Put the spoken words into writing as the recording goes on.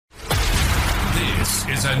This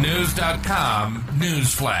is a News.com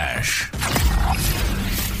news flash.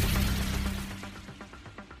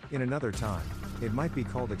 In another time, it might be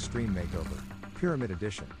called Extreme Makeover, Pyramid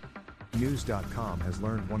Edition. News.com has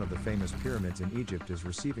learned one of the famous pyramids in Egypt is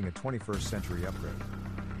receiving a 21st century upgrade.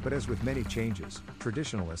 But as with many changes,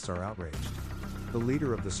 traditionalists are outraged. The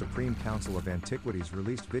leader of the Supreme Council of Antiquities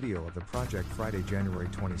released video of the project Friday, January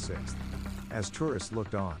 26. As tourists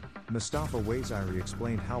looked on, Mustafa Waziri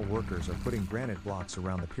explained how workers are putting granite blocks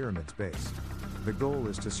around the pyramid's base. The goal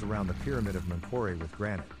is to surround the Pyramid of Menkaure with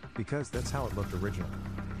granite, because that's how it looked originally.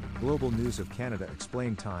 Global News of Canada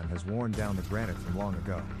explained time has worn down the granite from long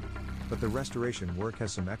ago. But the restoration work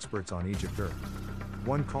has some experts on Egypt dirt.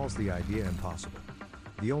 One calls the idea impossible.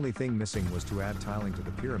 The only thing missing was to add tiling to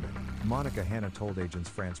the pyramid, Monica Hanna told Agence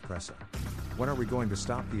France Presse. When are we going to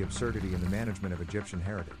stop the absurdity in the management of Egyptian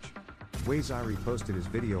heritage? Waziri posted his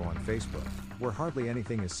video on Facebook, where hardly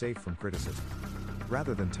anything is safe from criticism.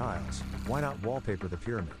 Rather than tiles, why not wallpaper the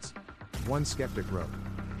pyramids? One skeptic wrote,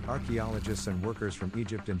 archaeologists and workers from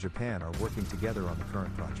Egypt and Japan are working together on the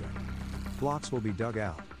current project. Blocks will be dug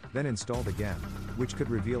out, then installed again, which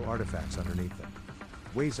could reveal artifacts underneath them.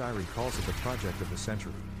 Waziri calls it the project of the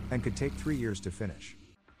century, and could take 3 years to finish.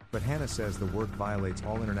 But Hanna says the work violates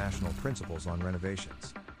all international principles on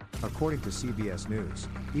renovations. According to CBS News,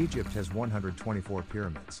 Egypt has 124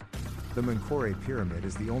 pyramids. The Menkaure pyramid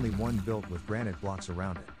is the only one built with granite blocks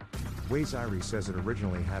around it. Waziri says it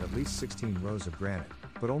originally had at least 16 rows of granite,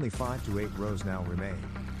 but only 5 to 8 rows now remain.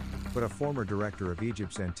 But a former director of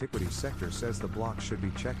Egypt's antiquities sector says the blocks should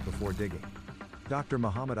be checked before digging. Dr.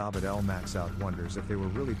 Muhammad Abd El Maxoud wonders if they were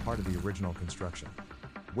really part of the original construction.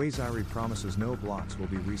 Waziri promises no blocks will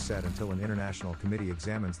be reset until an international committee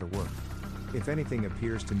examines the work. If anything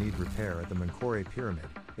appears to need repair at the Menkaure pyramid,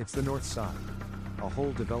 it's the north side. A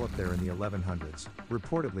hole developed there in the 1100s,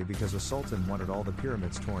 reportedly because a sultan wanted all the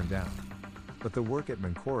pyramids torn down. But the work at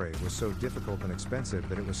Menkaure was so difficult and expensive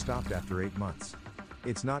that it was stopped after 8 months.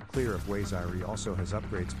 It's not clear if Waziri also has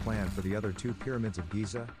upgrades planned for the other 2 pyramids of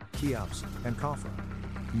Giza, Cheops, and Khafra.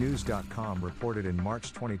 News.com reported in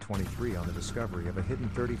March 2023 on the discovery of a hidden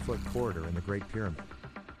 30-foot corridor in the Great Pyramid.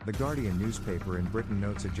 The Guardian newspaper in Britain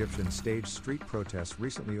notes Egyptians staged street protests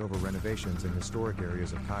recently over renovations in historic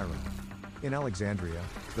areas of Cairo. In Alexandria,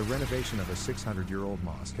 the renovation of a 600-year-old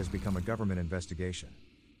mosque has become a government investigation.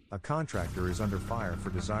 A contractor is under fire for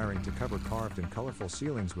desiring to cover carved and colorful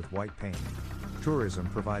ceilings with white paint. Tourism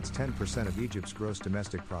provides 10% of Egypt's gross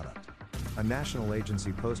domestic product. A national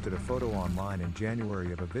agency posted a photo online in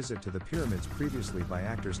January of a visit to the pyramids previously by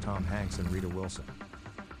actors Tom Hanks and Rita Wilson.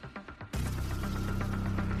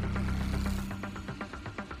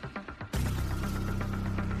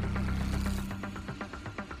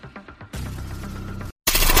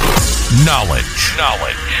 Knowledge.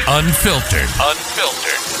 Unfiltered.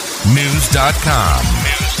 News.com.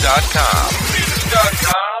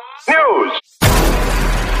 News.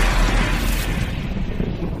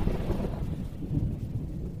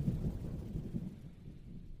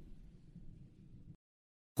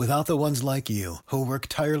 Without the ones like you, who work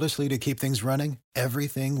tirelessly to keep things running,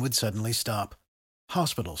 everything would suddenly stop.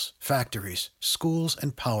 Hospitals, factories, schools,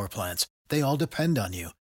 and power plants, they all depend on you.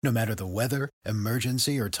 No matter the weather,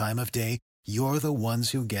 emergency, or time of day, you're the ones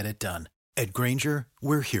who get it done. At Grainger,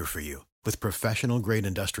 we're here for you with professional-grade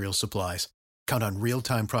industrial supplies. Count on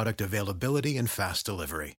real-time product availability and fast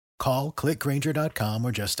delivery. Call, click Grainger.com,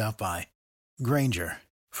 or just stop by. Grainger,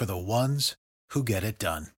 for the ones who get it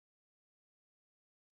done.